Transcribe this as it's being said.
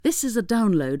This is a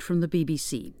download from the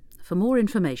BBC. For more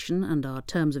information and our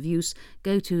terms of use,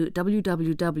 go to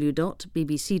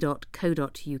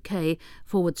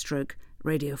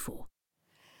www.bbc.co.uk/Radio 4.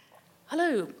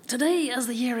 Hello. Today, as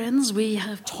the year ends, we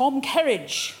have Tom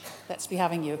Kerridge. Let's be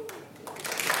having you.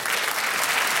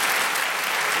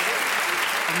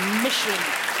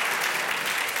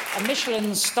 A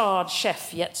Michelin-starred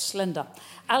chef, yet slender.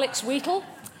 Alex Wheatle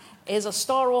is a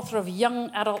star author of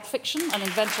young adult fiction and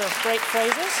inventor of great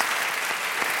phrases.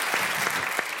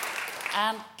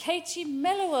 And Katie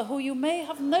Melua, who you may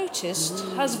have noticed,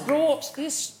 has brought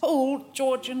this whole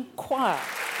Georgian choir.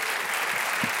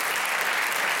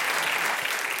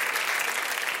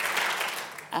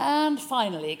 And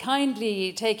finally,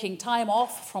 kindly taking time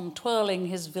off from twirling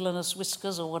his villainous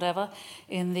whiskers or whatever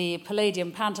in the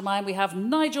Palladium pantomime, we have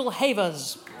Nigel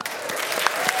Havers.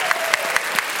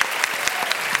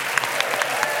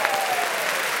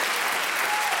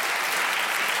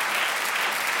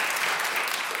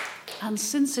 And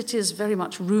since it is very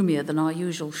much roomier than our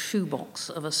usual shoebox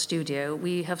of a studio,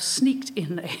 we have sneaked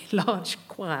in a large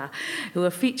choir who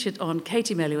are featured on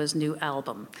Katie Melua's new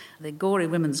album, the Gory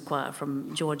Women's Choir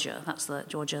from Georgia. That's the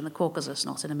Georgia and the Caucasus,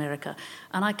 not in America.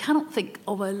 And I cannot think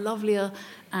of a lovelier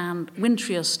and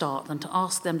wintrier start than to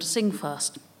ask them to sing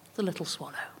first, The Little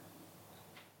Swallow.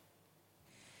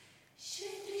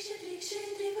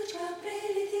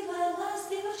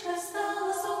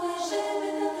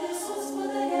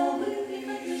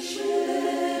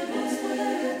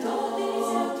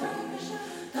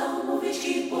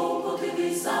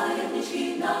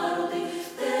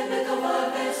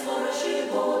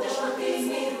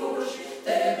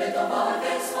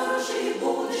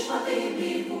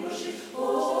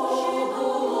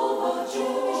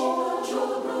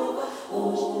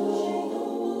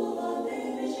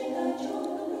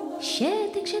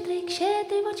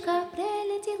 Щедрівочка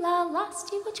прилетіла,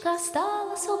 ластівочка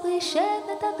стала соби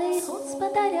шепетати,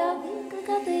 господаря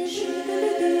викликати,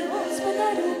 жити,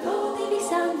 господарю,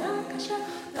 подивися на каша,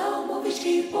 там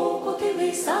овечки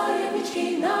покотилися,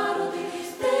 ямички народи,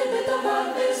 тебе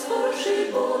товар весь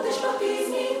хороший, будеш мати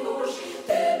змірку гроші,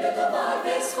 тебе товар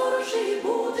весь хороший,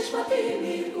 будеш мати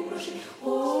мірку гроші. О,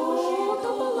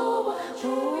 тополова,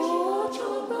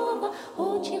 чорноброва,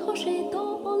 очі гроші,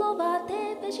 тополова,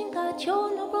 тебе жінка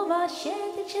чорноброва,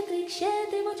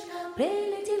 щедрівочка,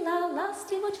 прилетіла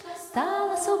ластівочка,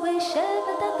 стала соби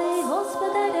шепетати,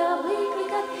 господаря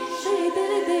викликати,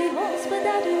 жити,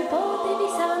 господарю,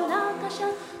 подивися на каша,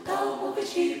 там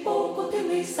овечки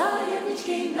покотилися,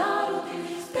 ямички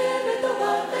народились, тебе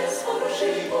товар весь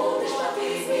хороший, будеш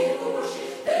мати змірку гроші,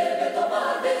 тебе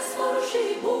товар весь хороший,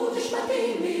 будеш мати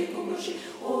мірку гроші.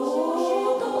 О,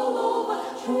 тополова,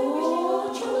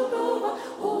 чорноброва,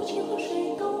 очі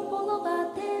гроші, тополова,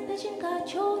 тебе жінка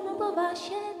чорноброва,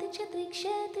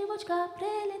 щедрівочка,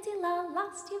 прилетіла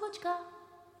ластівочка.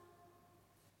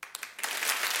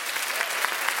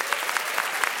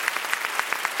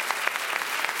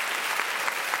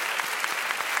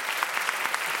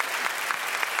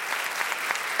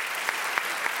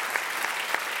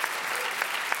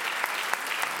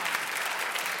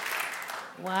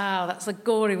 Wow, that's the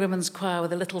Gory Women's Choir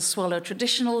with a Little Swallow.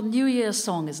 Traditional New Year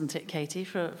song, isn't it, Katie,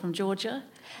 from Georgia?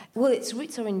 Well, its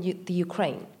roots are in the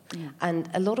Ukraine, and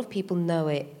a lot of people know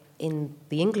it in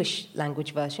the English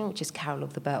language version, which is Carol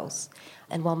of the Bells.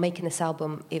 And while making this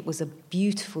album, it was a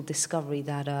beautiful discovery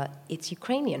that it's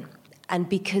Ukrainian. And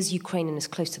because Ukrainian is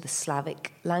close to the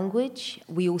Slavic language,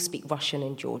 we all speak Russian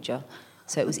in Georgia,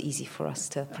 so it was easy for us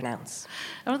to pronounce.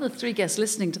 Our other three guests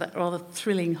listening to that rather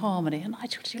thrilling harmony, and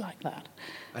Nigel, did you like that?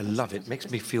 I love it. It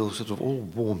makes me feel sort of all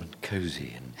warm and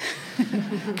cosy and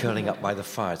curling up by the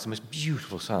fire. It's the most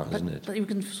beautiful sound, isn't it? But you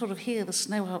can sort of hear the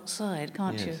snow outside,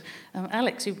 can't you?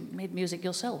 Alex, you made music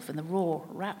yourself in the raw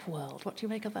rap world. What do you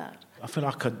make of that? I feel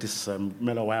like I could just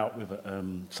mellow out with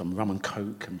some rum and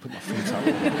coke and put my feet up.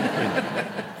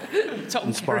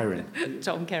 Inspiring.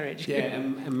 Tom Kerridge. Yeah,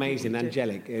 amazing,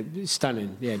 angelic,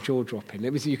 stunning. Yeah, jaw-dropping.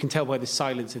 It was. You can tell by the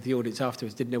silence of the audience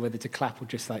afterwards. Didn't know whether to clap or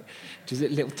just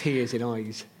little tears in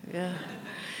eyes. Yeah.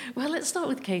 Well, let's start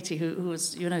with Katie, who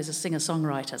is a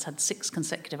singer-songwriter, has had 6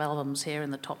 consecutive albums here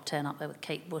in the top 10 up there with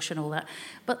Kate Bush and all that.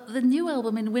 But the new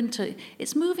album in winter,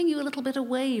 it's moving you a little bit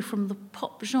away from the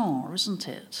pop genre, isn't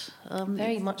it?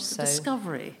 Very much so.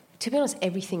 Discovery. To be honest,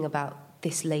 everything about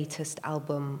this latest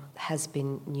album has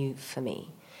been new for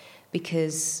me,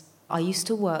 because I used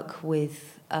to work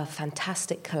with a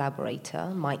fantastic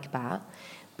collaborator, Mike Batt,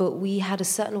 but we had a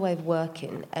certain way of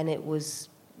working, and it was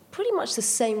pretty much the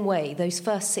same way. Those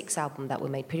first 6 albums that were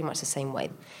made, pretty much the same way.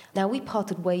 Now, we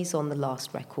parted ways on the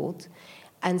last record,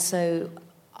 and so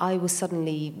I was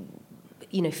suddenly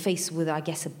faced with, I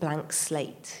guess, a blank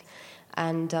slate.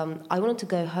 And I wanted to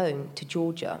go home to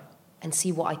Georgia and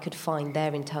see what I could find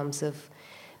there in terms of,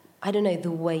 I don't know, the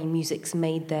way music's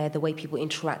made there, the way people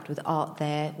interact with art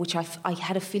there, which I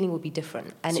had a feeling would be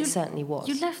different, and it certainly was.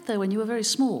 You left there when you were very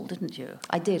small, didn't you?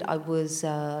 I did. I was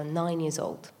 9 years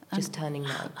old, just turning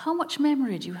 9. How much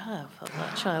memory do you have of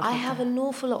that childhood? I have an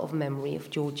awful lot of memory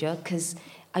of Georgia because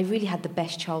I really had the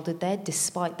best childhood there,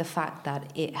 despite the fact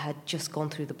that it had just gone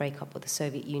through the breakup with the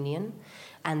Soviet Union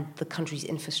and the country's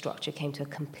infrastructure came to a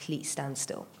complete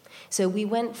standstill. So we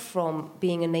went from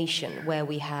being a nation where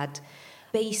we had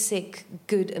basic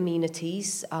good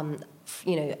amenities,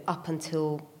 up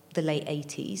until the late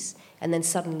 80s, and then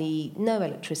suddenly no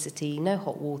electricity, no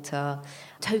hot water,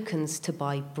 tokens to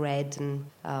buy bread and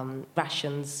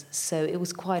rations. So it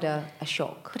was quite a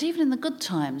shock. But even in the good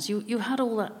times, you had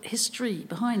all that history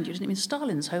behind you, didn't you? I mean,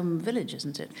 Stalin's home village,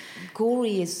 isn't it?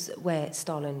 Gori is where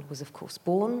Stalin was, of course,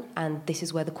 born, and this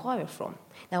is where the choir are from.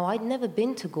 Now, I'd never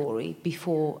been to Gori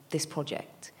before this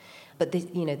project. But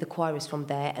the choir is from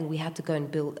there, and we had to go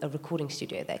and build a recording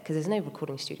studio there because there's no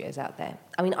recording studios out there.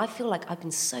 I mean, I feel like I've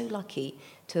been so lucky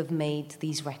to have made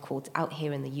these records out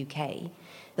here in the UK,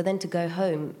 but then to go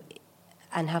home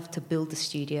and have to build the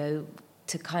studio,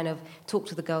 to kind of talk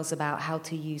to the girls about how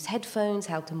to use headphones,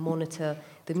 how to monitor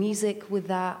the music with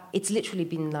that. It's literally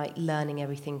been like learning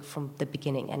everything from the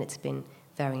beginning, and it's been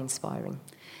very inspiring.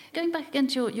 Going back again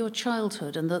to your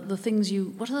childhood and what are the things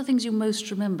you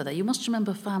most remember there? You must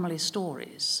remember family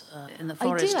stories in the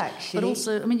forest. I do, actually. But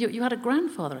also, I mean, you had a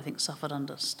grandfather, I think, suffered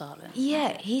under Stalin.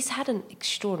 Yeah, he's had an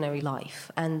extraordinary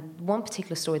life. And one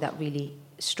particular story that really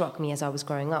struck me as I was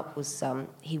growing up was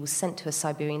he was sent to a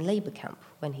Siberian labor camp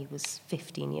when he was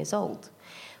 15 years old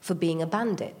for being a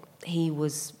bandit. He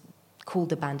was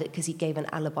called a bandit because he gave an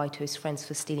alibi to his friends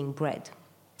for stealing bread.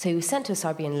 So he was sent to a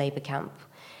Siberian labor camp.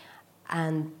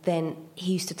 And then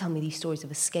he used to tell me these stories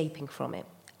of escaping from it.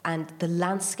 And the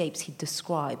landscapes he'd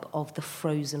describe of the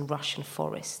frozen Russian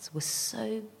forests was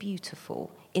so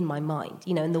beautiful in my mind,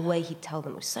 and the way he'd tell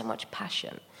them with so much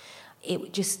passion.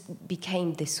 It just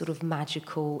became this sort of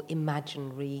magical,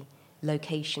 imaginary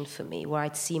location for me where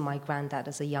I'd see my granddad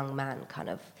as a young man kind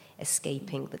of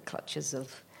escaping the clutches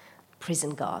of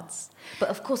prison guards. But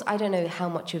of course, I don't know how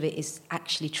much of it is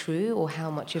actually true or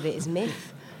how much of it is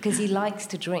myth. Because he likes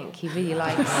to drink. He really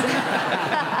likes.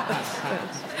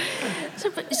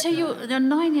 So you're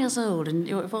 9 years old and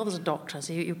your father's a doctor,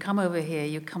 so you come over here,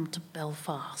 you come to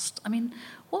Belfast. I mean,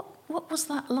 what was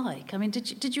that like? I mean,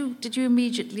 did you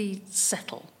immediately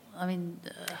settle? I mean...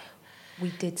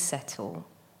 We did settle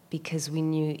because we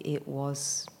knew it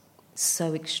was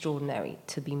so extraordinary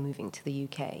to be moving to the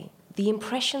UK. The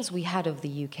impressions we had of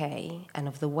the UK and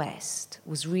of the West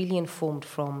was really informed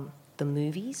from the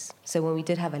movies. So when we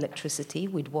did have electricity,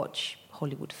 we'd watch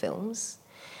Hollywood films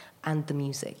and the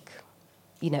music.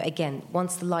 Again,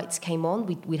 once the lights came on,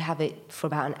 we'd have it for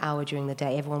about an hour during the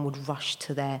day. Everyone would rush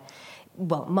to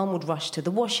Mum would rush to the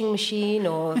washing machine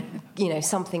or,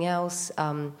 something else.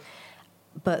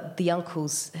 But the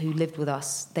uncles who lived with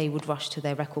us, they would rush to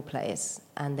their record players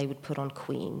and they would put on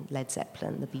Queen, Led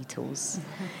Zeppelin, the Beatles.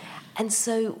 And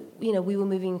so, we were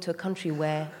moving to a country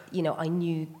where, I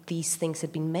knew these things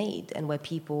had been made and where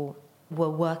people were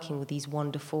working with these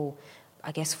wonderful,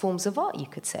 I guess, forms of art, you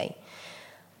could say.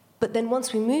 But then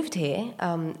once we moved here,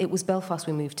 it was Belfast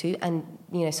we moved to, and,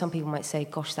 some people might say,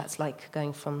 gosh, that's like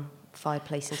going from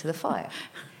fireplace into the fire.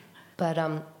 But,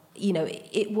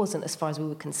 it wasn't as far as we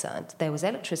were concerned. There was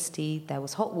electricity, there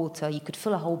was hot water, you could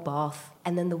fill a whole bath,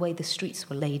 and then the way the streets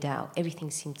were laid out,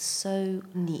 everything seemed so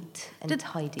neat and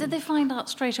tidy. Did they find out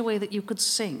straight away that you could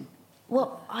sing?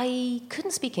 Well, I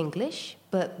couldn't speak English,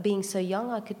 but being so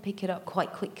young, I could pick it up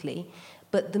quite quickly.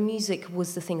 But the music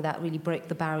was the thing that really broke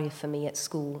the barrier for me at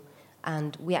school.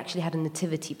 And we actually had a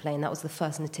nativity play, and that was the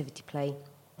first nativity play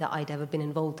that I'd ever been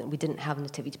involved in. We didn't have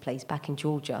nativity plays back in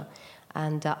Georgia.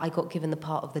 And I got given the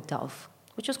part of the dove,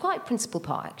 which was quite a principal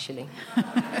part, actually.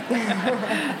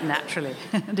 Naturally.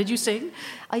 Did you sing?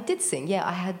 I did sing,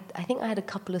 yeah. I think I had a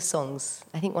couple of songs.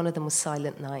 I think one of them was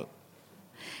Silent Night.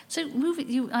 So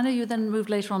I know you then moved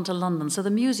later on to London. So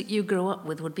the music you grew up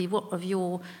with would be what of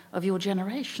your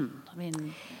generation? I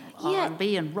mean, yeah.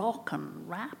 R&B and rock and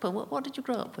rap. Or what did you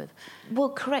grow up with? Well,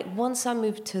 correct. Once I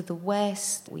moved to the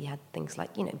West, we had things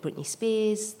like Britney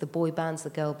Spears, the boy bands, the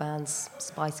girl bands,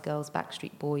 Spice Girls,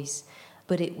 Backstreet Boys.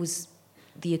 But it was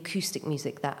the acoustic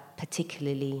music that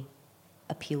particularly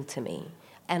appealed to me,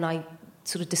 and I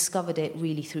sort of discovered it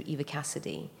really through Eva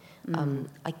Cassidy.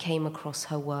 I came across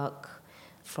her work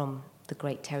from the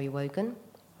great Terry Wogan.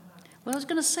 Well, I was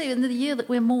going to say, in the year that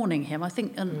we're mourning him, I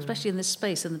think, and especially in this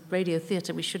space, in the radio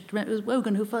theatre, we should remember it was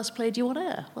Wogan who first played you on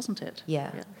air, wasn't it?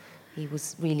 Yeah. He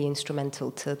was really instrumental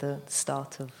to the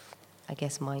start of, I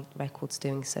guess, my records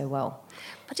doing so well.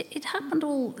 But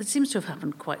it seems to have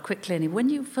happened quite quickly. And when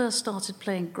you first started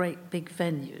playing great big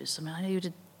venues, I mean, I know you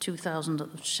did 2000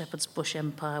 at the Shepherd's Bush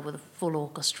Empire with a full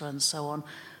orchestra and so on.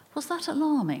 Was that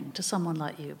alarming to someone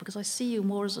like you? Because I see you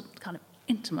more as a kind of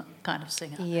intimate kind of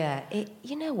singer. Yeah,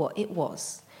 you know what, it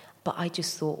was. But I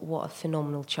just thought, what a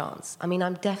phenomenal chance. I mean,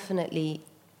 I'm definitely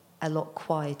a lot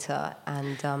quieter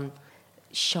and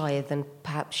shyer than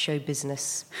perhaps show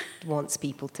business wants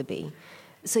people to be.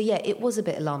 So yeah, it was a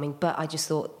bit alarming, but I just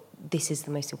thought, this is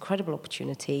the most incredible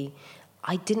opportunity.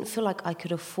 I didn't feel like I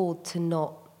could afford to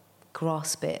not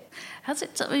grasp it. Has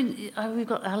it? I mean, we've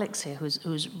got Alex here,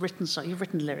 who's written. You've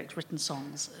written lyrics, written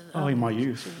songs. In my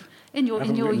youth. In your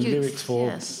written youth. Lyrics for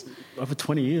yes. over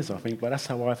 20 years, I think. But that's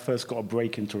how I first got a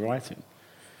break into writing.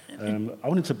 I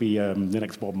wanted to be the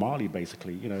next Bob Marley,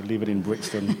 basically. You know, living in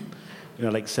Brixton,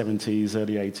 late 70s,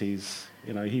 early 80s.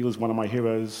 You know, he was one of my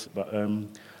heroes, but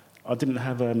I didn't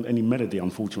have any melody,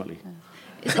 unfortunately.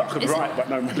 I could write, but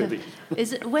no melody.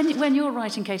 Is it when you're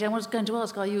writing, Katie? I was going to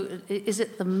ask: is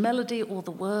it the melody, or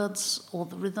the words, or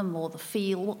the rhythm, or the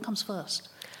feel? What comes first?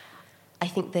 I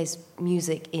think there's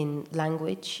music in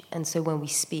language, and so when we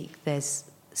speak, there's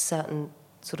certain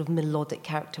sort of melodic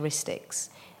characteristics.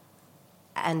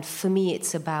 And for me,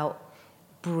 it's about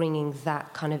bringing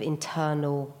that kind of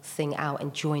internal thing out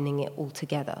and joining it all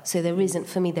together. So there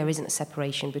isn't a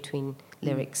separation between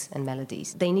lyrics and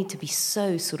melodies. They need to be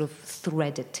so sort of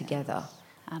threaded together.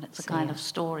 And it's a kind of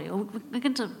story. We're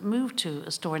going to move to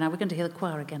a story now. We're going to hear the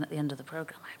choir again at the end of the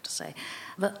programme, I have to say.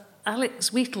 But Alex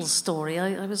Wheatle's story,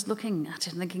 I was looking at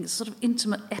it and thinking it's sort of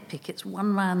intimate epic. It's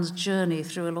one man's journey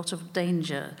through a lot of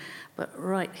danger, but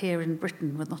right here in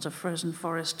Britain with not a frozen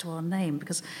forest to our name,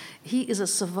 because he is a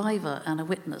survivor and a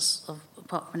witness of,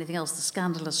 apart from anything else, the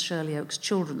scandalous Shirley Oaks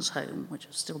Children's Home, which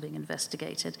is still being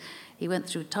investigated. He went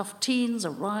through tough teens,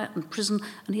 a riot and prison,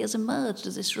 and he has emerged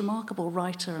as this remarkable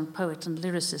writer and poet and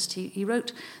lyricist. He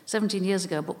wrote 17 years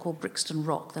ago a book called Brixton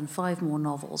Rock, then 5 more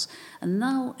novels. And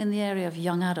now in the area of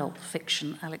young adult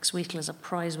fiction, Alex Wheatle is a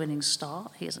prize-winning star.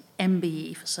 He has an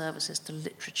MBE for services to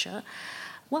literature.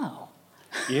 Wow.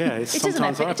 Yeah, It is an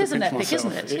epic,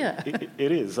 isn't it? Yeah.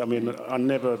 It is. I mean, I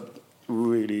never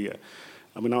really...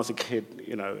 when I was a kid,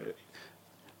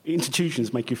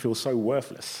 institutions make you feel so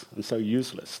worthless and so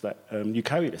useless that you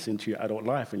carry this into your adult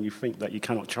life and you think that you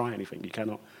cannot try anything, you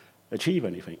cannot achieve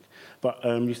anything. But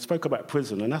you spoke about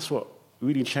prison, and that's what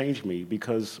really changed me,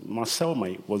 because my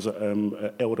cellmate was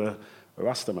an elder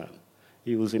Rastaman.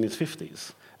 He was in his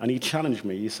 50s. And he challenged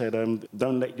me. He said,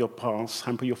 don't let your past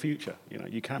hamper your future.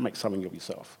 You can make something of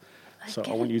yourself. So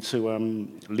I want you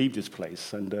to leave this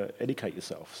place and educate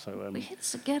yourself. So we hit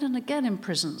this again and again in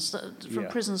prisons,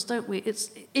 prisons, don't we?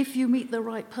 It's if you meet the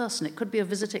right person. It could be a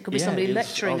visitor, it could be somebody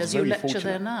lecturing as you lecture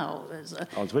there now.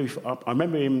 I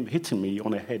remember him hitting me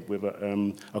on the head with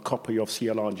a copy of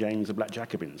C.L.R. James' The Black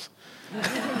Jacobins.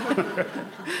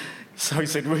 So he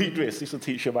said, read this. This will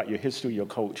teach you about your history, your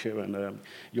culture, and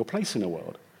your place in the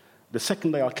world. The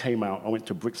second day I came out, I went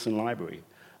to Brixton Library.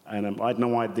 And I had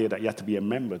no idea that you had to be a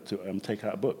member to take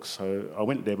out books. So I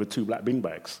went there with 2 black bin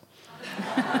bags.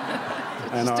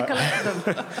 And to collect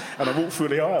them. And I walked through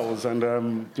the aisles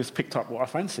and just picked up what I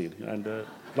fancied. And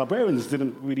librarians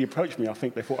didn't really approach me. I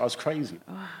think they thought I was crazy.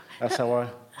 That's how I...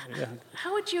 Yeah.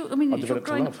 How would you... I mean, if you're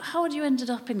growing up, how had you ended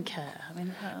up in care? I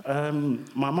mean,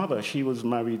 my mother, she was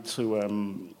married to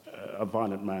a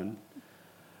violent man.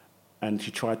 And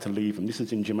she tried to leave him. This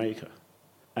is in Jamaica.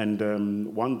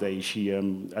 And one day, she,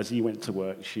 as he went to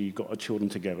work, she got her children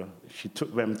together. She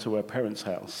took them to her parents'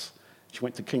 house. She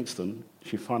went to Kingston.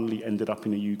 She finally ended up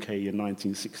in the UK in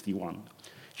 1961.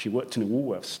 She worked in a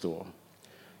Woolworths store.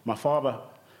 My father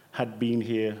had been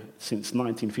here since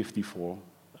 1954,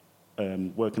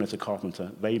 working as a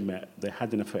carpenter. They met. They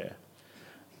had an affair.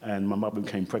 And my mother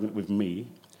became pregnant with me.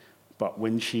 But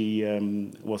when she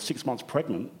was 6 months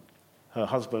pregnant, her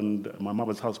husband, my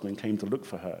mother's husband, came to look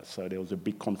for her, so there was a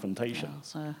big confrontation.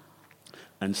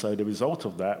 And so the result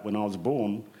of that, when I was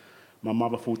born, my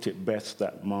mother thought it best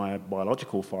that my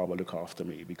biological father look after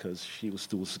me, because she was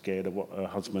still scared of what her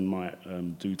husband might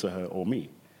do to her or me.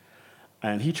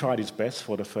 And he tried his best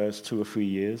for the first 2 or 3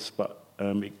 years, but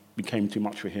it became too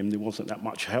much for him. There wasn't that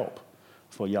much help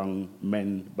for young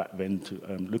men back then to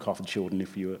look after children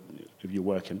if you're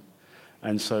working.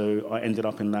 And so I ended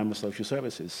up in Lambeth Social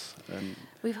Services.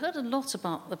 We've heard a lot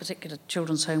about the particular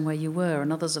children's home where you were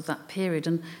and others of that period.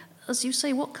 And as you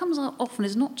say, what comes out often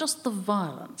is not just the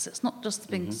violence, it's not just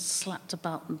being slapped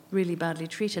about and really badly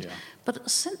treated, but a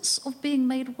sense of being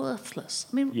made worthless.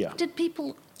 I mean, did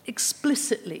people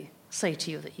explicitly say to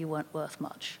you that you weren't worth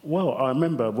much? Well, I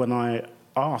remember when I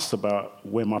asked about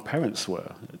where my parents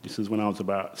were. This is when I was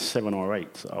about 7 or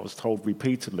 8. I was told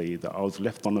repeatedly that I was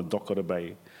left on the dock of the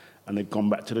bay and they'd gone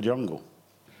back to the jungle.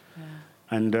 Yeah.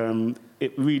 And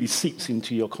it really seeps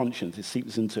into your conscience. It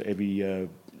seeps into every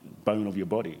bone of your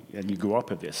body. And you grow up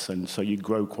with this. And so you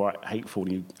grow quite hateful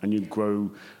and you grow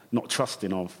not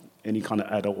trusting of any kind of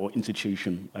adult or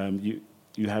institution.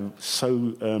 You have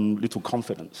so little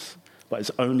confidence. But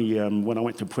it's only when I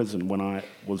went to prison, when I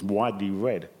was widely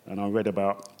read, and I read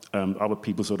about other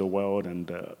peoples of the world and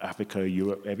Africa,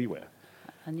 Europe, everywhere.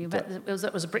 And you met,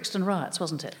 that was the Brixton riots,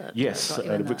 wasn't it? Yes,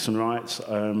 the Brixton riots.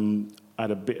 I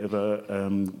had a bit of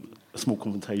a small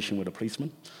confrontation with a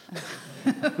policeman.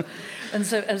 And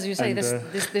so, as you say,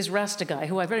 this Rasta guy,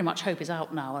 who I very much hope is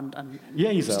out now and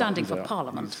he's standing for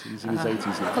Parliament. He's in his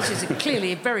 80s now. Because he's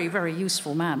clearly a very, very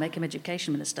useful man, make him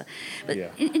education minister. But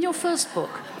in your first book,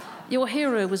 your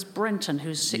hero was Brenton,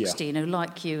 who's 16, who,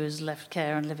 like you, has left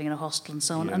care and living in a hostel and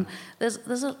so on. Yeah. And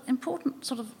there's an important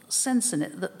sort of sense in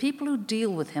it that people who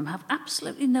deal with him have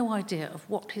absolutely no idea of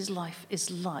what his life is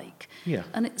like. Yeah.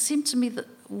 And it seemed to me that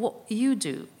what you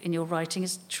do in your writing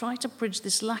is try to bridge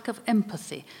this lack of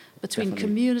empathy between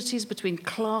communities, between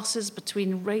classes,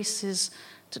 between races,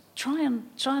 to try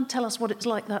and tell us what it's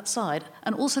like that side,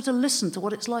 and also to listen to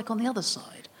what it's like on the other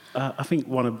side. I think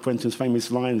one of Brenton's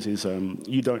famous lines is,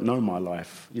 you don't know my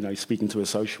life, speaking to a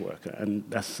social worker. And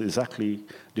that's exactly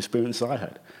the experience I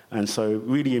had. And so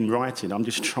really in writing, I'm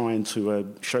just trying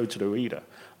to show to the reader,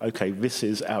 okay, this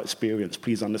is our experience,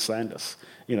 please understand us.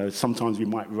 Sometimes we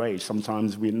might rage,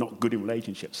 sometimes we're not good in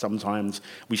relationships, sometimes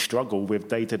we struggle with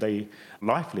day-to-day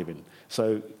life living.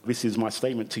 So this is my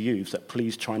statement to you, is that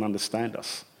please try and understand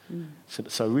us.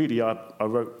 So really, I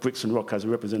wrote Brixton Rock as a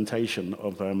representation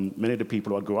of many of the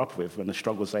people I grew up with and the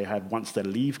struggles they had once they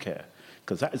leave care,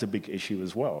 because that is a big issue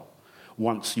as well.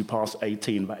 Once you pass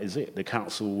 18, that is it. The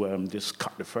council just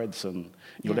cut the threads and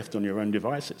you're left on your own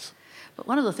devices. But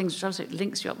one of the things which absolutely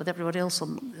links you up with everybody else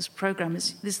on this programme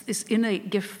is this innate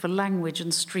gift for language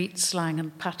and street slang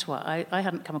and patois. I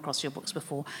hadn't come across your books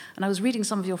before, and I was reading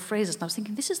some of your phrases, and I was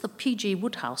thinking, this is the P.G.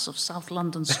 Woodhouse of South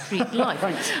London street life.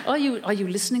 Are you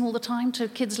listening all the time to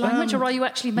kids' language, or are you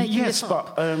actually making this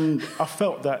up? Yes, but I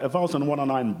felt that if I was on a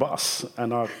 109 bus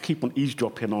and I keep on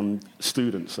eavesdropping on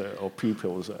students or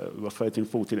pupils who are 13,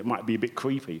 14, it might be a bit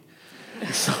creepy.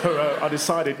 So I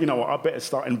decided, I better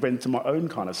start inventing my own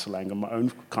kind of slang and my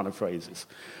own kind of phrases,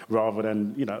 rather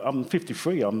than, I'm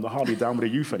 53, I'm hardly down with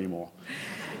the youth anymore.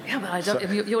 Yeah,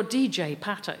 but your DJ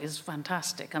patter is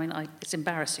fantastic. I mean, it's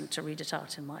embarrassing to read it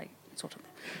out in my sort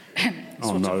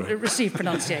of received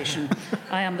pronunciation.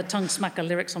 I am the tongue smacker,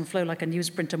 lyrics on flow like a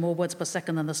newsprinter, more words per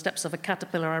second than the steps of a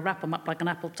caterpillar. I wrap them up like an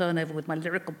apple turnover with my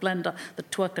lyrical blender, the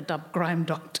twerker-dub grime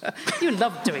doctor. You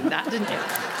loved doing that, didn't you?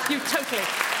 You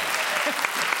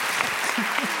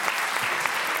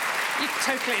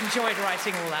totally enjoyed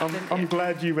writing all that, didn't you? I'm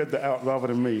glad you read that out rather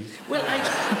than me. Well,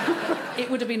 it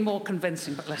would have been more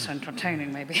convincing, but less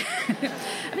entertaining, maybe.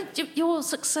 I mean, you're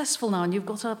successful now, and you've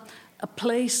got a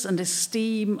place and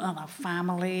esteem and a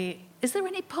family. Is there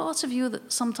any part of you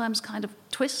that sometimes kind of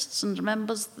twists and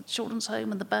remembers the children's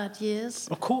home and the bad years?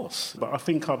 Of course, but I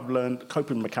think I've learned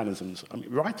coping mechanisms. I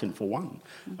mean, writing for one.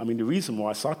 I mean, the reason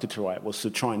why I started to write was to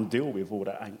try and deal with all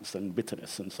that angst and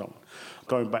bitterness and so on.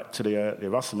 Going back to the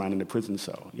Russell man in the prison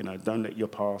cell, don't let your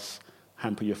past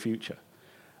hamper your future.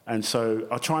 And so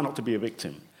I try not to be a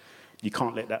victim. You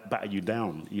can't let that batter you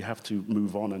down. You have to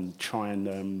move on and try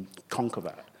and conquer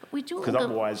that. Because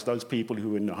otherwise, those people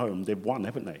who are in the home, they've won,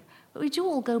 haven't they? But we do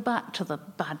all go back to the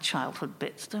bad childhood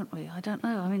bits, don't we? I don't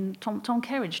know. I mean, Tom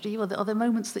Kerridge, do you? Are there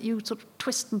moments that you sort of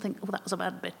twist and think, oh, that was a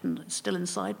bad bit and it's still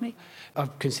inside me?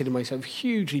 I've considered myself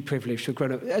hugely privileged to have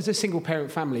grown up as a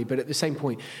single-parent family, but at the same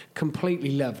point,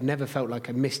 completely loved, never felt like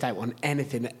I missed out on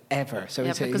anything ever. So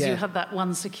because you had that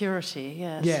one security,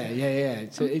 yes. Yeah.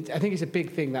 So I think it's a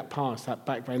big thing, that past, that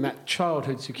background, that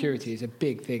childhood security is a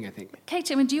big thing, I think.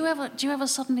 Katie, I mean, do you ever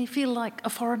suddenly feel like a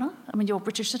foreigner? I mean, you're a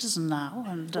British citizen now,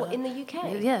 and in the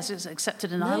UK? Yes, it's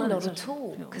accepted in Ireland. No, not at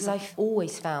all. Because I've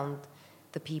always found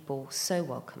the people so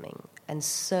welcoming and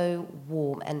so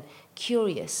warm and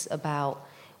curious about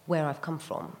where I've come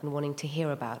from and wanting to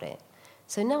hear about it.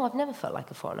 So no, I've never felt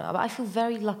like a foreigner. But I feel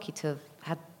very lucky to have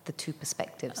had the two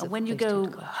perspectives. When you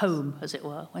go home, as it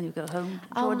were,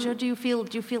 Georgia, do you feel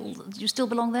you still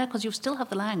belong there because you still have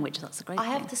the language? That's the great thing.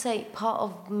 I have to say, part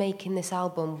of making this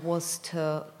album was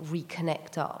to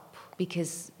reconnect up,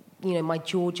 because my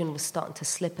Georgian was starting to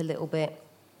slip a little bit.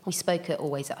 We spoke it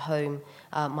always at home.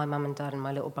 My mum and dad and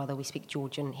my little brother, we speak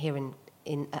Georgian here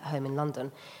at home in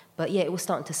London. But yeah, it was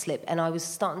starting to slip. And I was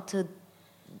starting to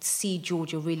see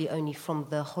Georgia really only from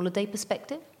the holiday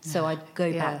perspective. So I'd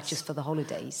go back just for the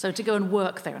holidays. So to go and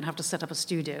work there and have to set up a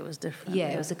studio was different. Yeah,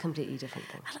 it was a completely different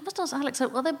thing. And I must ask, Alex,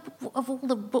 of all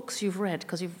the books you've read,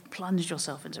 because you've plunged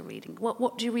yourself into reading,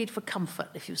 what do you read for comfort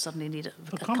if you suddenly need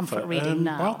a comfort reading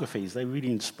now? Biographies, they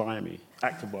really inspire me.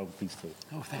 Actor biographies too.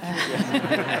 Oh, thank you.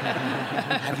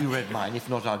 Have you read mine? If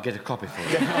not, I'll get a copy for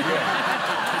you.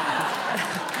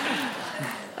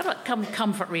 What about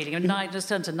comfort reading? And just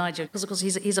turn to Nigel, because of course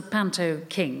he's a panto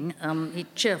king. He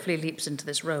cheerfully leaps into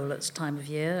this role at this time of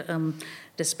year,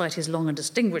 despite his long and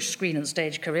distinguished screen and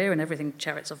stage career and everything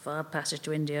Chariots of Fire, Passage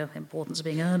to India, importance of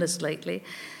being earnest lately,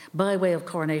 by way of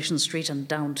Coronation Street and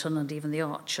Downton and even The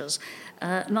Archers.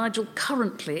 Nigel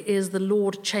currently is the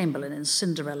Lord Chamberlain in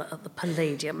Cinderella at the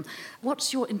Palladium.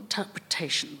 What's your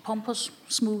interpretation? Pompous,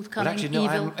 smooth, cunning, actually, no,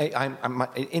 evil? I'm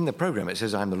in the programme it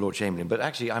says I'm the Lord Chamberlain, but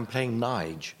actually I'm playing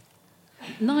Nige.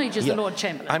 Nige is the Lord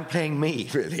Chamberlain. I'm playing me,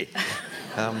 really.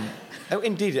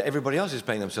 Indeed, everybody else is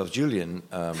playing themselves. Julian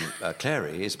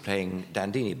Clary is playing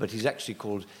Dandini, but he's actually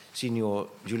called Signor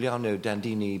Giuliano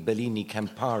Dandini Bellini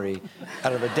Campari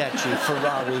Arrivederci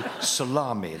Ferrari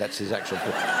Salami. That's his actual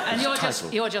And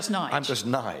you're just Nige. I'm just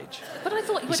Nige. But I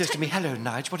thought he says to me, "Hello,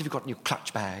 Nige. What have you got in your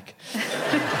clutch bag?"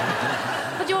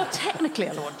 But you're technically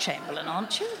a Lord Chamberlain,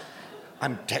 aren't you? I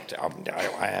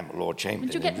am a Lord Chamberlain.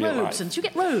 And do you get robes? And do you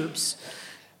get robes?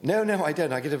 No, I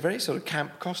don't. I get a very sort of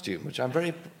camp costume, which I'm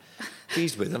very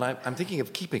pleased with, and I'm thinking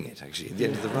of keeping it, actually, at the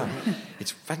end of the run.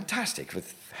 It's fantastic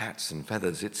with hats and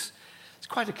feathers. It's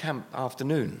quite a camp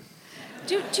afternoon.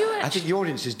 Do you actually... I think the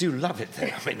audiences do love it, though.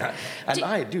 I mean,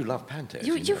 I do love panto.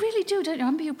 You really do, don't you? I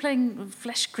remember you playing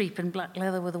Flesh Creep in black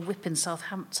leather with a whip in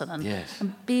Southampton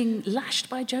and being lashed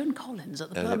by Joan Collins at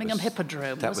the Birmingham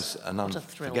Hippodrome. That was an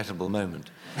unforgettable moment.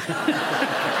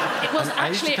 It was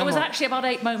actually about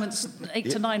 8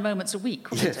 to 9 moments a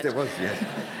week, wasn't it? Yes, there was, yes.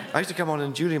 I used to come on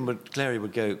and Julian Clary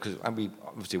would go, because we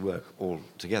obviously work all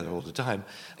together all the time,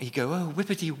 he'd go, "Oh,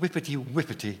 whippity, whippity,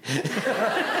 whippity."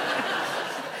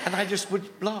 And I just would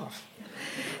laugh.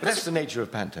 But that's the nature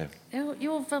of panto.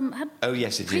 You've had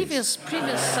previous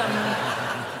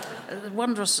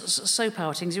wondrous soap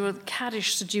outings. You were the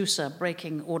caddish seducer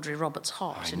breaking Audrey Roberts'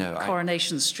 heart in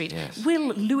Coronation Street. Yes.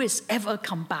 Will Lewis ever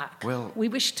come back? Well, we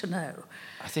wish to know.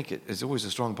 I think there's always a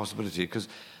strong possibility, because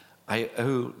I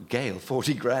owe Gail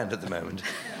 40 grand at the moment,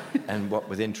 and what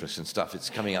with interest and stuff, it's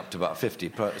coming up to about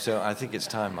 50. So I think it's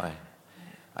time I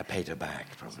paid her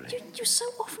back, probably. You so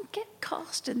often get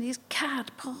cast in these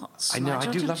cad parts. I know, Nigel,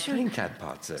 I do love playing cad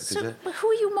parts, though. So, but who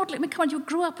are you modelling? I mean, come on, you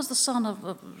grew up as the son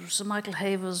of Sir Michael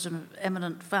Havers, an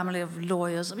eminent family of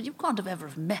lawyers. I mean, you can't have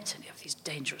ever met any of these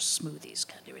dangerous smoothies,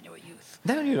 can you, in your youth?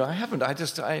 No, I haven't.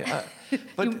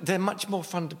 But they're much more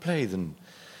fun to play than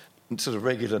sort of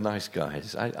regular nice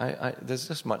guys. There's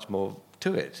just much more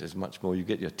to it. There's much more you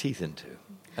get your teeth into.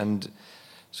 And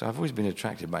so I've always been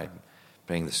attracted by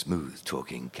playing the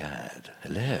smooth-talking cad.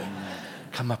 Hello,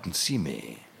 come up and see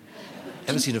me.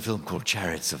 Ever seen a film called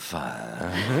Chariots of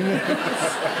Fire?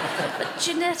 But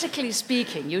genetically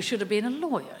speaking, you should have been a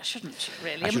lawyer, shouldn't you,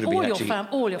 really? I should have all been, your actually,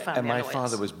 family and my lawyers.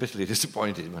 father was bitterly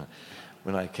disappointed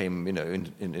when I came,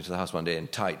 into the house one day in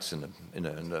tights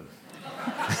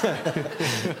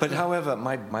But however,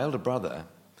 my elder brother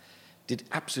did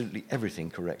absolutely everything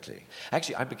correctly.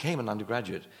 Actually, I became an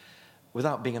undergraduate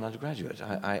without being an undergraduate.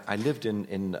 I lived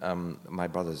in my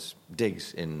brother's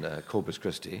digs in Corpus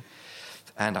Christi,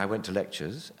 and I went to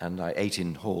lectures, and I ate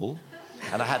in hall,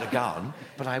 and I had a gown,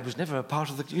 but I was never a part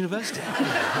of the university.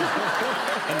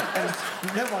 and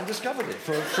no one discovered it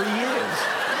for 3 years.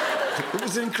 It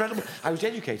was incredible. I was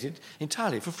educated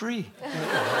entirely for free.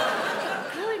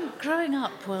 Growing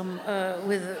up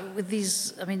with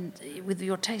these, I mean, with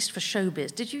your taste for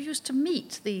showbiz, did you used to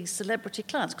meet the celebrity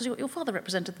clients? Because your father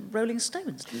represented the Rolling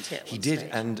Stones, didn't he? He did,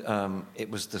 and it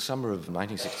was the summer of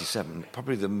 1967,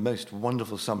 probably the most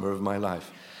wonderful summer of my life,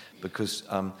 because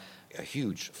a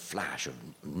huge flash of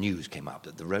news came up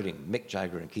that Mick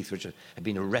Jagger and Keith Richards had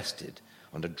been arrested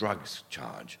on a drugs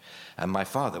charge. And my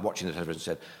father, watching the television,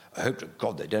 said, "I hope to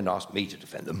God they don't ask me to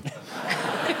defend them."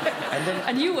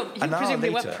 And you presumably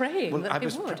were praying that they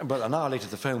would. But an hour later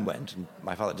the phone went, and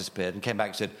my father disappeared and came back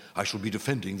and said, "I shall be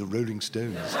defending the Rolling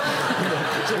Stones." So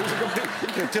it was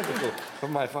completely typical of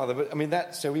my father. But I mean,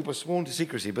 so we were sworn to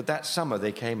secrecy, but that summer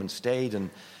they came and stayed, and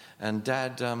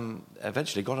Dad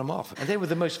eventually got them off. And they were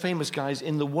the most famous guys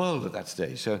in the world at that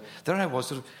stage. So there I was,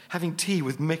 sort of having tea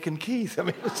with Mick and Keith. I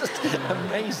mean, it was just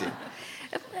amazing.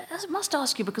 must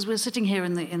ask you, because we're sitting here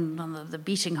on the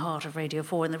beating heart of Radio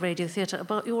 4 in the Radio Theatre,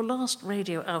 about your last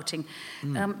radio outing.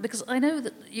 Because I know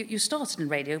that you started in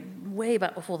radio way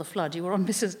back before the flood. You were on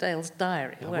Mrs. Dale's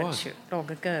Diary, weren't you, long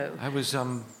ago? I was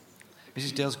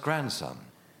Mrs. Dale's grandson.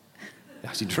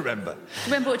 I seem to remember.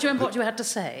 Do you remember what you had to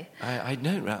say? I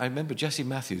remember Jessie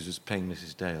Matthews was playing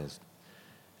Mrs. Dale's,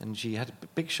 and she had a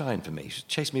big shine for me. She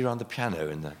chased me around the piano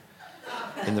in the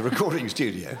recording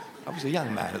studio. I was a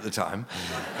young man at the time,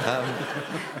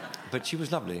 but she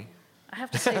was lovely. I have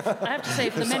to say,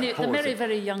 for the very,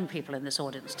 very young people in this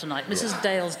audience tonight, Mrs.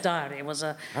 Dale's Diary was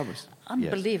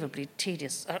unbelievably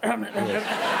tedious.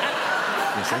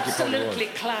 Yes, absolutely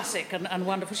classic and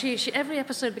wonderful. She every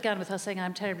episode began with her saying,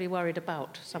 "I'm terribly worried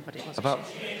about somebody." Wasn't about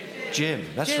she? Jim.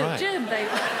 That's right. Jim.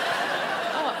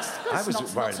 It's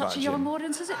not such a young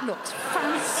audience as it looks.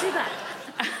 Fancy that.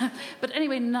 But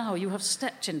anyway, now you have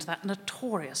stepped into that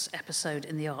notorious episode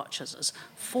in The Archers as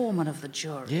foreman of the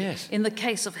jury. Yes. In the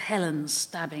case of Helen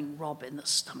stabbing Rob in the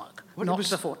stomach, not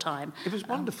before time. It was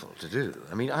wonderful to do.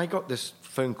 I mean, I got this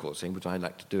phone call saying, would I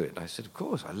like to do it? I said, of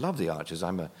course, I love The Archers.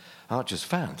 I'm a Archers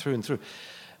fan through and through.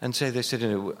 And so they said,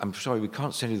 I'm sorry, we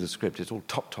can't send you the script. It's all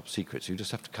top secret, so you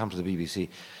just have to come to the BBC.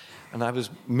 And I was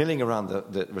milling around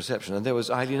the reception, and there was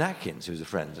Eileen Atkins, who was a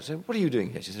friend. I said, what are you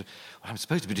doing here? She said, well, I'm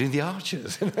supposed to be doing The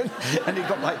Archers. And it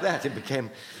got like that. It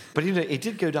became... But, it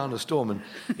did go down a storm, and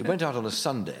it went out on a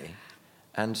Sunday,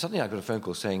 and suddenly I got a phone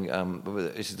call saying,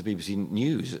 this is the BBC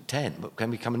News at 10, but can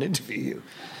we come and interview you?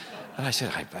 And I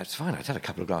said, that's fine. I'd had a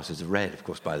couple of glasses of red, of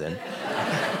course, by then.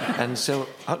 And so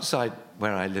outside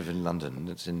where I live in London,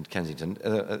 it's in Kensington,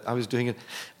 I was doing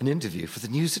an interview for the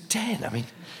News at 10. I mean...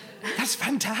 That's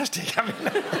fantastic. I mean,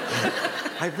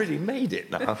 I've really made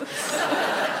it now.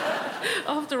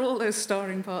 After all those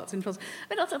starring parts in films.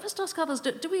 I mean, I must ask others,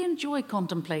 do we enjoy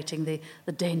contemplating the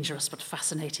dangerous but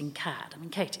fascinating cad? I mean,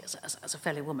 Katie, as a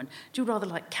fellow woman, do you rather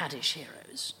like caddish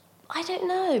heroes? I don't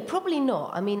know. Probably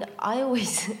not. I mean, I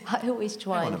always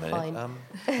try and find...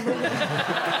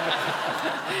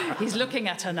 He's looking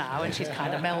at her now and she's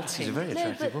kind of melting. She's a very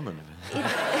attractive woman.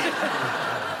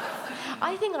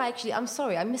 I think I'm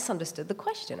sorry, I misunderstood the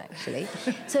question, actually.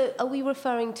 So are we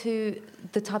referring to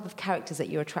the type of characters that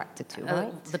you're attracted to,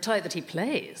 right? The type that he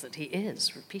plays, that he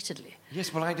is, repeatedly.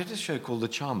 Yes, well, I did a show called The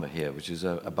Charmer here, which is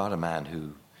about a man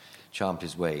who charmed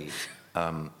his way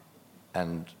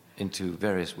and into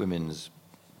various women's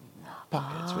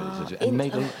pockets, really,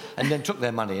 and then took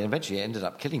their money and eventually ended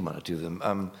up killing one or two of them.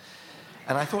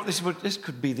 And I thought this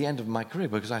could be the end of my career,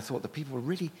 because I thought that people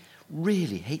really,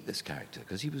 really hate this character,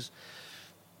 because he was...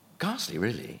 ghastly,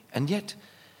 really, and yet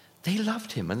they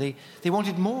loved him and they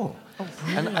wanted more. Oh,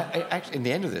 brilliant. And actually, in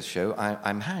the end of this show,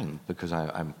 I'm hanged because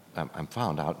I'm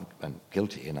found out and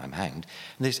guilty, and I'm hanged.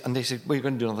 And they said, "Well, you're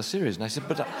going to do another series." And I said,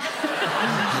 "But I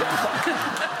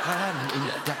am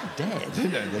dead."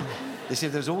 They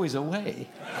said, "There's always a way."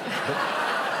 But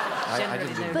I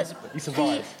didn't. But you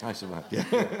survived. I survived. Yeah.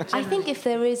 I think if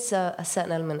there is a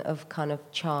certain element of kind of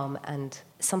charm and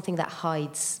something that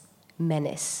hides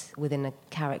menace within a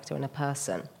character and a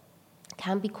person,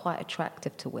 can be quite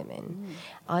attractive to women.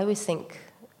 I always think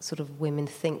sort of women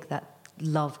think that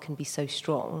love can be so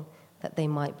strong that they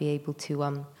might be able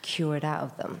to cure it out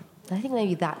of them. I think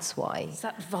maybe that's why. It's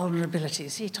that vulnerability.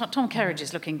 See, Tom Kerridge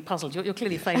is looking puzzled. You're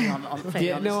clearly failing on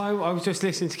yeah, no, I was just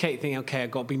listening to Kate thinking, OK,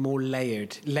 I've got to be more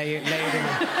layered. Layered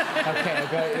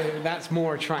OK, that's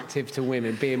more attractive to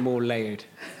women, being more layered.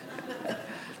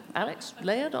 Alex,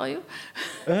 layered, are you?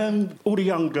 All the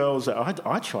young girls that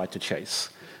I tried to chase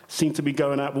seemed to be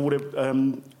going out with all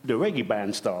the reggae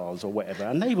band stars or whatever,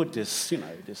 and they would just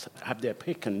have their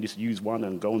pick and just use one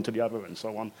and go on to the other and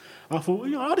so on. I thought,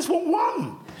 I just want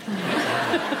one.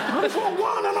 I just want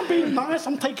one, and I'm being nice.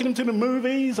 I'm taking them to the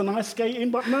movies and ice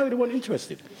skating, but no, they weren't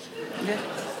interested. Yeah.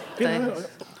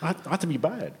 I had to be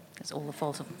bad. It's all the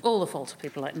fault of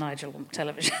people like Nigel on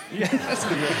television. It's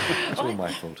all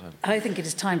my fault. I think it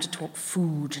is time to talk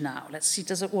food now. Let's see,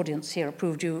 does the audience here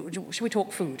approve? Should we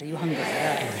talk food? Are you hungry?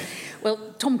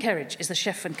 Well, Tom Kerridge is the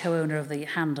chef and co-owner of the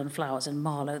Hand and Flowers in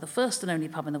Marlow, the first and only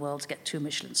pub in the world to get 2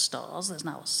 Michelin stars. There's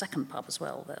now a second pub as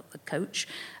well, the Coach.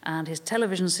 And his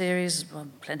television series,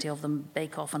 plenty of them,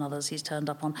 Bake Off and others he's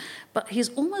turned up on. But he's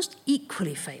almost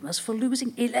equally famous for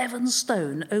losing 11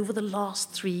 stone over the last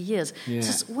 3 years. Yeah.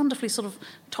 It's a wonderfully sort of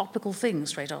topical thing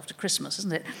straight after Christmas,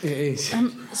 isn't it? It is.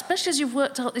 Especially as you've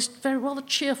worked out this very rather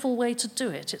cheerful way to do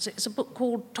it. It's a book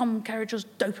called Tom Kerridge's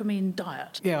Dopamine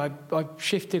Diet. Yeah, I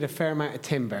shifted a fair amount of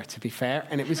timber, to be fair,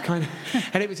 and it was kind of,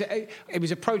 and it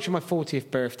was approaching my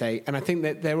 40th birthday, and I think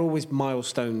that there are always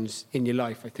milestones in your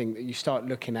life. I think that you start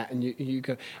looking at, and you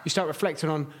start reflecting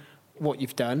on what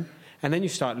you've done, And then you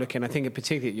start looking, I think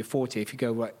particularly at your 40, if you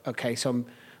go, right, okay, so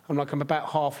I'm about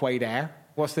halfway there.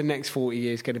 What's the next 40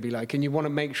 years going to be like? And you want to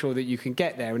make sure that you can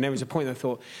get there. And there was a point I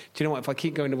thought, do you know what, if I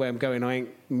keep going the way I'm going,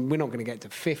 we're not going to get to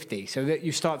 50. So that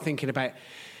you start thinking about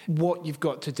what you've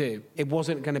got to do. It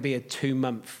wasn't going to be a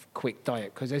 2-month quick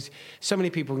diet, because there's so many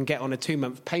people can get on a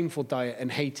 2-month painful diet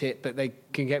and hate it, but they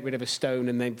can get rid of a stone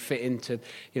and they fit into,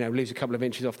 lose a couple of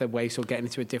inches off their waist or get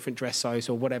into a different dress size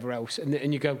or whatever else.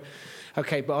 And you go,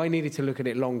 okay, but I needed to look at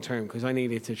it long term because I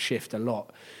needed to shift a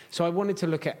lot. So I wanted to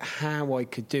look at how I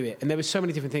could do it. And there were so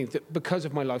many different things that because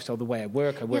of my lifestyle, the way I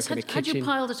work in a kitchen. Had you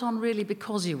piled it on really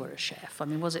because you were a chef? I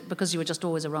mean, was it because you were just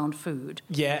always around food?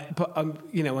 Yeah, but I'm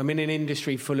in an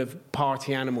industry full of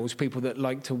party animals, people that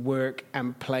like to work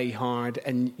and play hard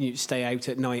and you stay out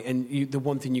at night. And the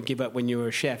one thing you give up when you're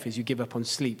a chef is you give up on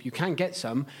sleep. You can get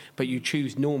some, but you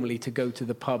choose normally to go to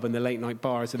the pub and the late night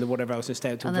bars and the whatever else and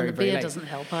stay out till very, very late. And then the beer doesn't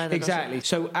help either. Exactly.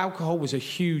 So alcohol was a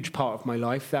huge part of my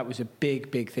life. That was a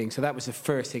big, big thing. So that was the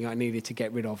first thing I needed to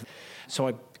get rid of. So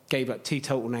I gave up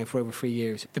teetotal now for over 3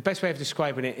 years. The best way of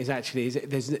describing it is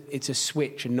it's a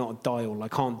switch and not a dial. I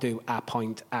can't do a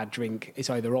pint, a drink. It's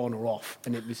either on or off.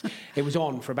 And it was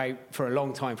on for a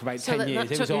long time, for about 10 years.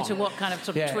 So that took you to what kind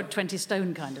of 20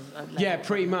 stone kind of level? Yeah,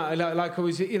 pretty much. Like I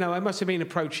was, I must have been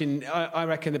approaching, I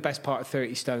reckon, the best part of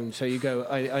 30 stone. So you go,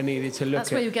 I needed to look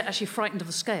That's where you get actually frightened of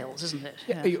the scales, isn't it?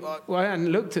 Yeah. Well, I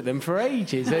hadn't looked at them for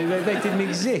ages. They didn't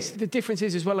exist. The difference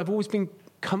is as well, I've always been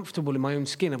comfortable in my own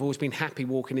skin. I've always been happy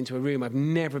walking into a room. I've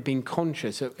never been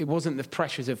conscious. It wasn't the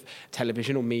pressures of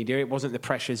television or media. It wasn't the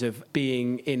pressures of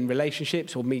being in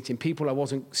relationships or meeting people. I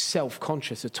wasn't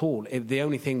self-conscious at all. The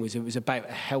only thing was, it was about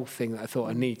a health thing that I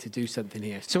thought I need to do something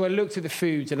here. So I looked at the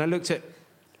foods and I looked at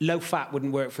low fat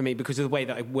wouldn't work for me because of the way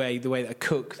that I weigh, the way that I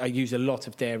cook. I use a lot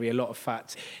of dairy, a lot of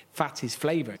fat. Fat is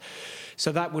flavour.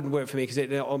 So that wouldn't work for me because it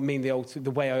would mean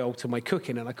the way I alter my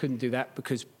cooking, and I couldn't do that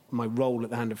because my role at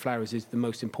the Hand of Flowers is the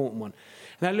most important one.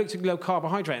 And I looked at low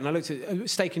carbohydrate, and I looked at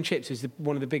steak and chips as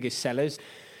one of the biggest sellers,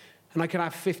 and I could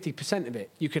have 50% of it.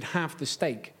 You could have the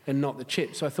steak and not the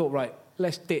chips. So I thought, right,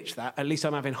 let's ditch that. At least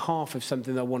I'm having half of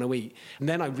something I want to eat. And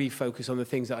then I refocus on the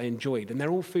things that I enjoyed. And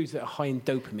they're all foods that are high in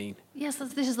dopamine. Yes,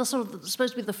 this is the sort of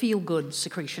supposed to be the feel-good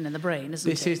secretion in the brain, isn't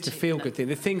it? This is the feel-good thing.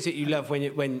 The things that you love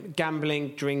when gambling,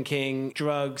 drinking,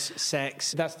 drugs,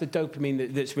 sex, that's the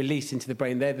dopamine that's released into the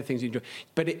brain. They're the things you enjoy.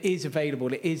 But it is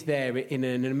available. It is there in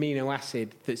an amino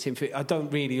acid that's in food. I don't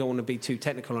really want to be too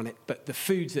technical on it, but the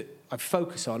foods that I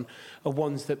focus on are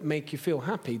ones that make you feel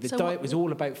happy. The diet was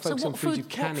all about focusing on foods you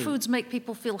can eat. What foods make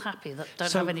people feel happy that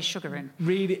don't have any sugar in?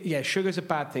 Really, yeah, sugar's a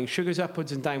bad thing. Sugar's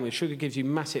upwards and downwards. Sugar gives you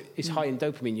massive... It's high in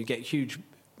dopamine. You get huge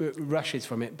rushes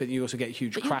from it, but you also get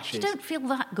huge crashes. You don't feel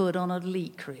that good on a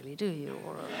leek, really, do you?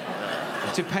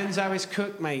 It depends how it's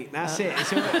cooked, mate. That's it. That's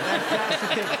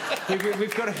the thing.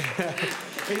 We've got to...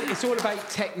 It's all about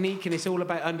technique and it's all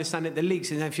about understanding the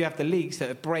leeks. And if you have the leeks that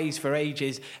are braised for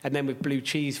ages and then with blue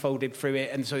cheese folded through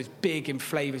it, and so it's big in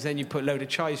flavours, then you put a load of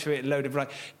chives through it, a load of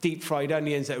deep fried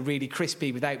onions that are really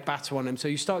crispy without batter on them. So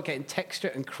you start getting texture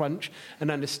and crunch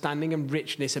and understanding and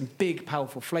richness and big,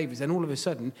 powerful flavours. Then all of a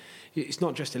sudden, it's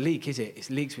not just a leek, is it? It's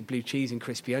leeks with blue cheese and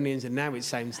crispy onions, and now it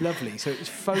sounds lovely. So it's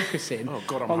focusing... Oh,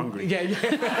 God, I'm hungry. Yeah.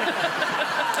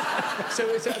 So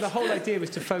the whole idea was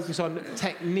to focus on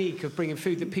technique of bringing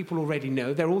food that people already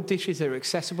know. They're all dishes that are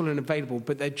accessible and available,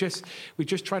 but we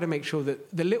just try to make sure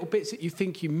that the little bits that you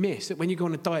think you miss, that when you go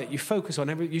on a diet, you focus on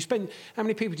how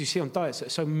many people do you see on diets that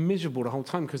are so miserable the whole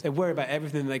time because they worry about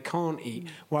everything they can't eat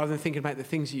rather than thinking about the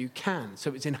things that you can.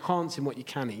 So it's enhancing what you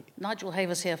can eat. Nigel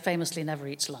Havers here famously never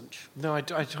eats lunch. No, I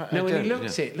no, when he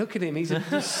looks it, look at him. He's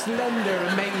a slender,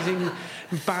 amazing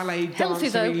ballet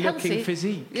dancer-looking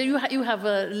physique. You have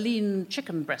lean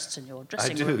chicken breasts in your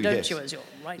dressing room, don't you, as you're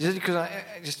right? Is it because I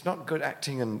just not good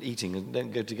acting and eating and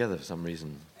don't go together for some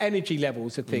reason? Energy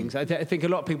levels of things. I think a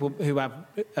lot of people who have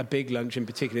a big lunch in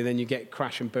particular, then you get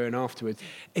crash and burn afterwards.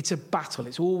 It's a battle.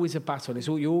 It's always a battle.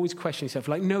 You always question yourself.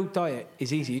 Like, no diet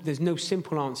is easy. There's no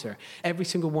simple answer. Every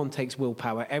single one takes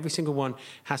willpower. Every single one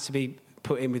has to be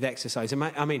put in with exercise.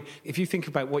 I mean, if you think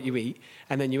about what you eat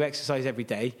and then you exercise every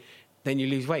day, then you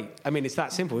lose weight. I mean, it's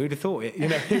that simple. Who'd have thought it?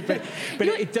 But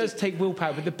it does take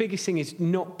willpower. But the biggest thing is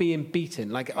not being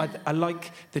beaten. Like, I like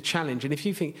the challenge. And if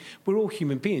you think, we're all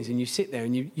human beings, and you sit there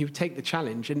and you take the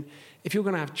challenge, and if you're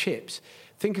going to have chips,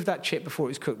 think of that chip before it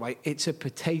was cooked, right? It's a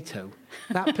potato.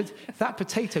 That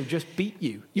potato just beat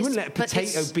you. You wouldn't let a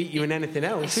potato beat you in anything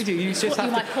else, would you? You just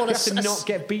have to not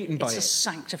get beaten by it. It's a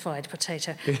sanctified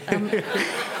potato.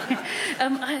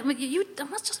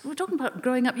 We're talking about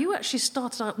growing up. You actually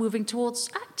started out moving towards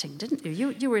acting, didn't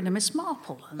you? You were in a Miss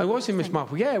Marple. I was in Miss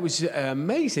Marple, yeah. It was an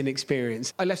amazing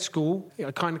experience. I left school.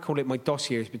 I kind of call it my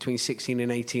DOS years between 16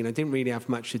 and 18. I didn't really have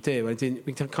much to do.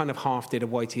 We kind of half did a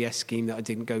YTS scheme that I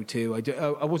didn't go to.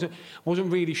 I wasn't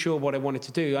really sure what I wanted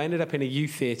to do. I ended up in a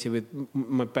youth theatre with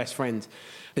my best friend,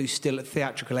 who's still a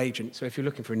theatrical agent. So if you're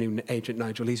looking for a new agent,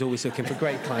 Nigel, he's always looking for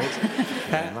great clients.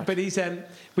 But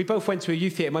we both went to a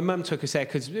youth theatre. My mum took us there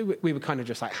because we were kind of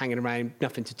just like hanging around,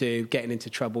 nothing to do, getting into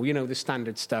trouble. You know, the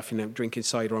standard stuff, drinking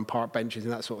cider on park benches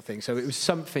and that sort of thing. So it was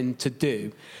something to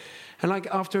do. And like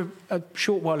after a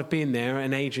short while of being there,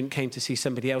 an agent came to see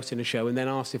somebody else in a show and then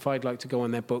asked if I'd like to go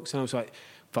on their books. And I was like,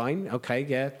 fine, okay,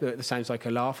 yeah, that sounds like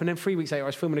a laugh. And then 3 weeks later, I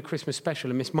was filming a Christmas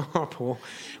special in Miss Marple,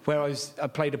 where I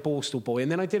played a Borstal boy.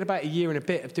 And then I did about a year and a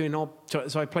bit of doing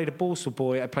so I played a Borstal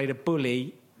boy, I played a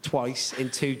bully twice in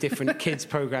 2 different kids'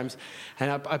 programmes.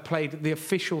 And I played, the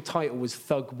official title was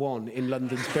Thug 1 in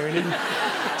London's Burning.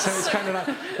 So it's kind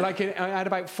of like I had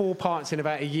about 4 parts in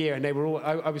about a year, and they were all,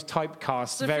 I was typecast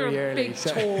so very early. Big,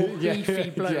 tall, beefy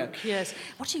bloke, yes.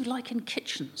 What do you like in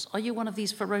kitchens? Are you one of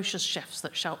these ferocious chefs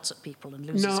that shouts at people and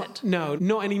loses it? No,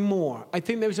 not anymore. I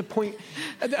think there was a point,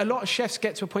 a lot of chefs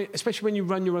get to a point, especially when you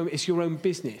run it's your own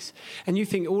business, and you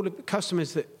think all the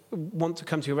customers that want to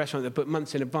come to your restaurant that book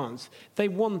months in advance, they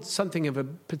want something of a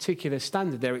particular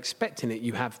standard. They're expecting it.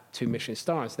 You have 2 Michelin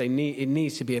stars. It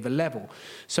needs to be of a level.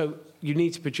 So you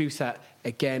need to produce that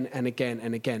again and again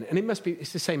and again. And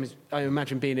it's the same as, I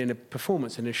imagine, being in a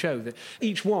performance in a show, that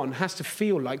each one has to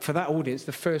feel like, for that audience,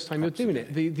 the first time you're doing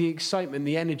it. The excitement,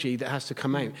 the energy that has to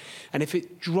come out. And if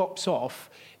it drops off,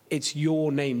 it's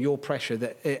your name, your pressure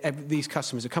that these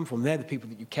customers have come from. They're the people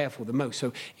that you care for the most.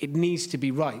 So it needs to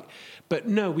be right. But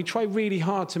no, we try really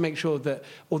hard to make sure that,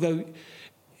 although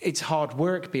it's hard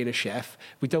work being a chef,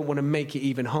 we don't want to make it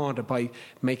even harder by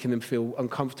making them feel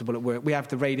uncomfortable at work. We have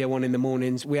the radio on in the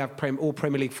mornings. We have all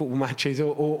Premier League football matches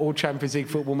or Champions League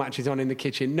football matches on in the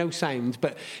kitchen. No sound,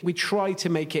 but we try to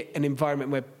make it an environment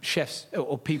where chefs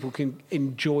or people can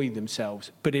enjoy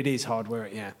themselves. But it is hard work,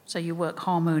 yeah. So you work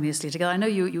harmoniously together. I know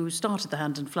you started the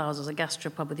Hand and Flowers as a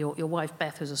gastropub with your wife,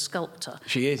 Beth, who's a sculptor.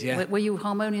 She is, yeah. Were you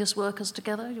harmonious workers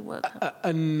together? You work?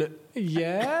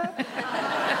 Yeah.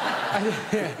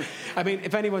 I mean,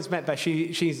 if anyone's met Beth,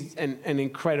 she's an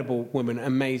incredible woman,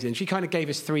 amazing. She kind of gave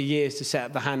us 3 years to set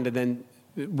up the Hand, and then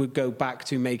would go back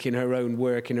to making her own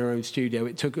work in her own studio.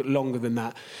 It took longer than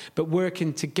that. But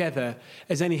working together,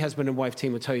 as any husband and wife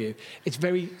team will tell you,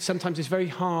 sometimes it's very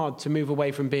hard to move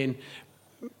away from being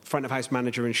front of house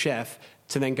manager and chef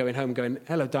to then going home going,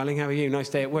 hello, darling, how are you? Nice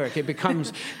day at work. It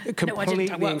becomes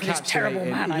completely I work for this terrible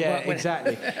man I work with.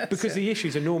 Exactly. Because the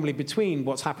issues are normally between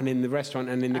what's happening in the restaurant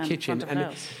and in the kitchen.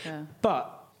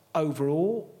 But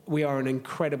overall, we are an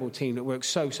incredible team that works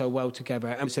so well together,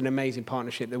 and it's an amazing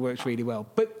partnership that works really well.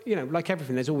 But, like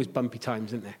everything, there's always bumpy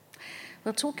times, isn't there?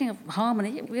 Well, talking of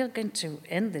harmony, we are going to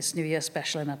end this New Year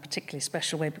special in a particularly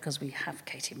special way because we have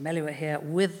Katie Melua here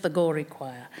with the Gory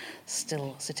Choir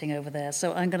still sitting over there.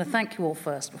 So I'm going to thank you all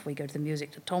first before we go to the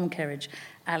music, to Tom Kerridge,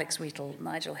 Alex Wheatle,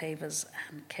 Nigel Havers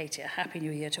and Katie. A Happy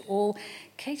New Year to all.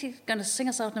 Katie's going to sing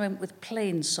us out in a moment with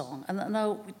Plane Song. And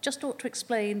now we just ought to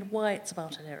explain why it's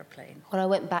about an aeroplane. When I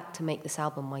went back to make this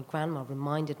album, my grandma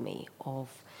reminded me of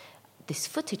this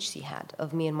footage she had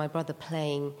of me and my brother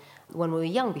playing when we were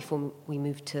young before we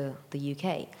moved to the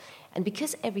UK. And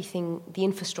because the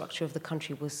infrastructure of the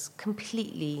country was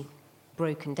completely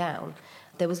broken down,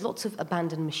 there was lots of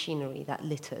abandoned machinery that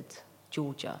littered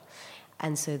Georgia.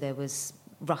 And so there was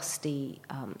rusty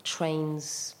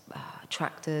trains,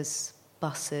 tractors,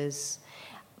 buses.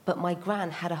 But my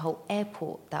gran had a whole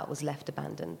airport that was left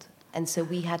abandoned. And so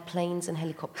we had planes and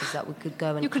helicopters that we could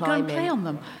go and climb in. You could go and play on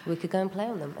them. We could go and play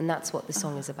on them. And that's what the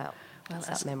song is about. Well,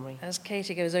 that memory. As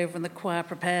Katie goes over and the choir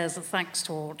prepares, thanks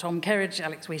to Tom Kerridge,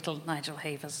 Alex Wheatle, Nigel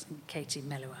Havers and Katie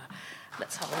Melua.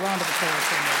 Let's have a round of applause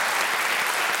for them.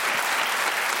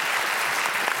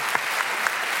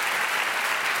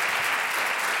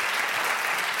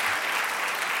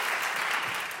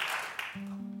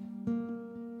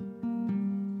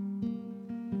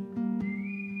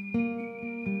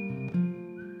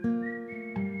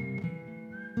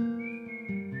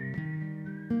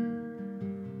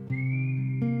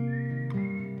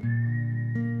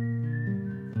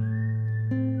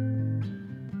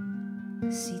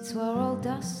 Seats were all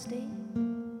dusty,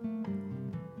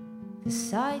 the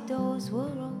side doors were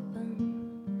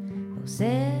open. Those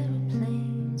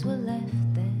aeroplanes words were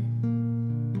left there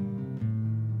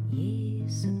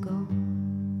years ago.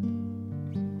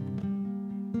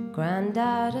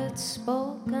 Grandad had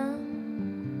spoken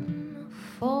of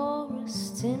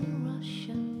forests in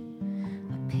Russia.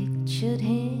 I pictured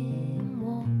him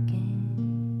walking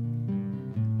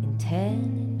in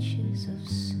 10 inches of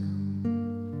snow.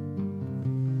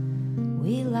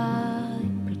 We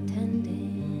like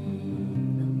pretending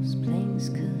those planes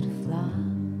could fly,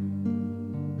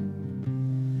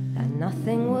 that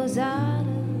nothing was out of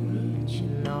reach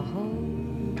in the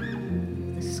whole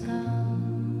of the sky.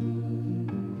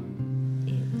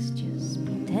 It was just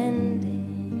pretending,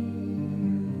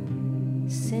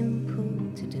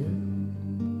 simple to do.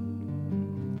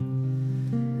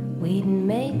 We'd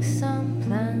make some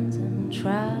plans and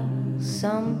travel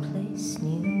someplace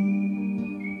new.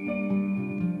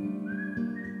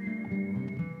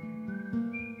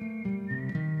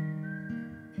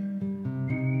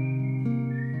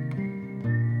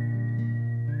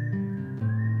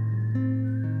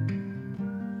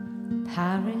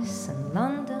 Paris and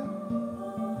London,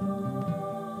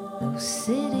 those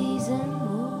cities and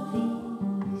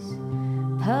movies,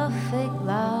 perfect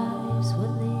lives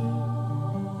would live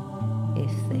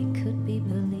if they could be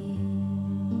believed.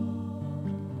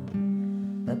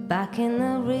 But back in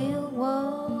the real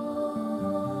world,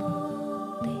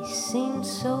 they seemed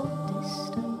so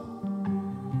distant,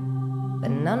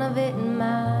 but none of it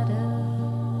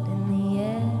mattered in the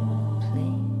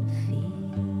airplane field.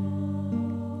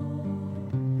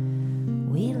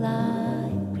 We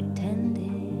like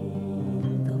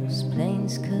pretending those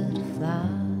planes could fly,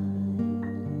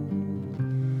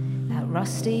 that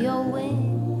rusty old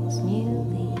wings knew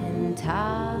the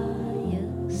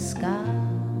entire sky.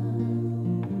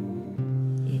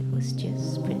 It was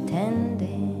just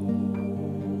pretending,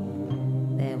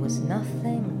 there was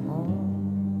nothing more.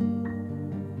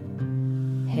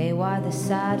 Hey, why the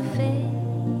sad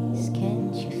face?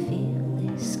 Can't you feel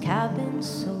this cabin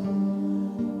soul?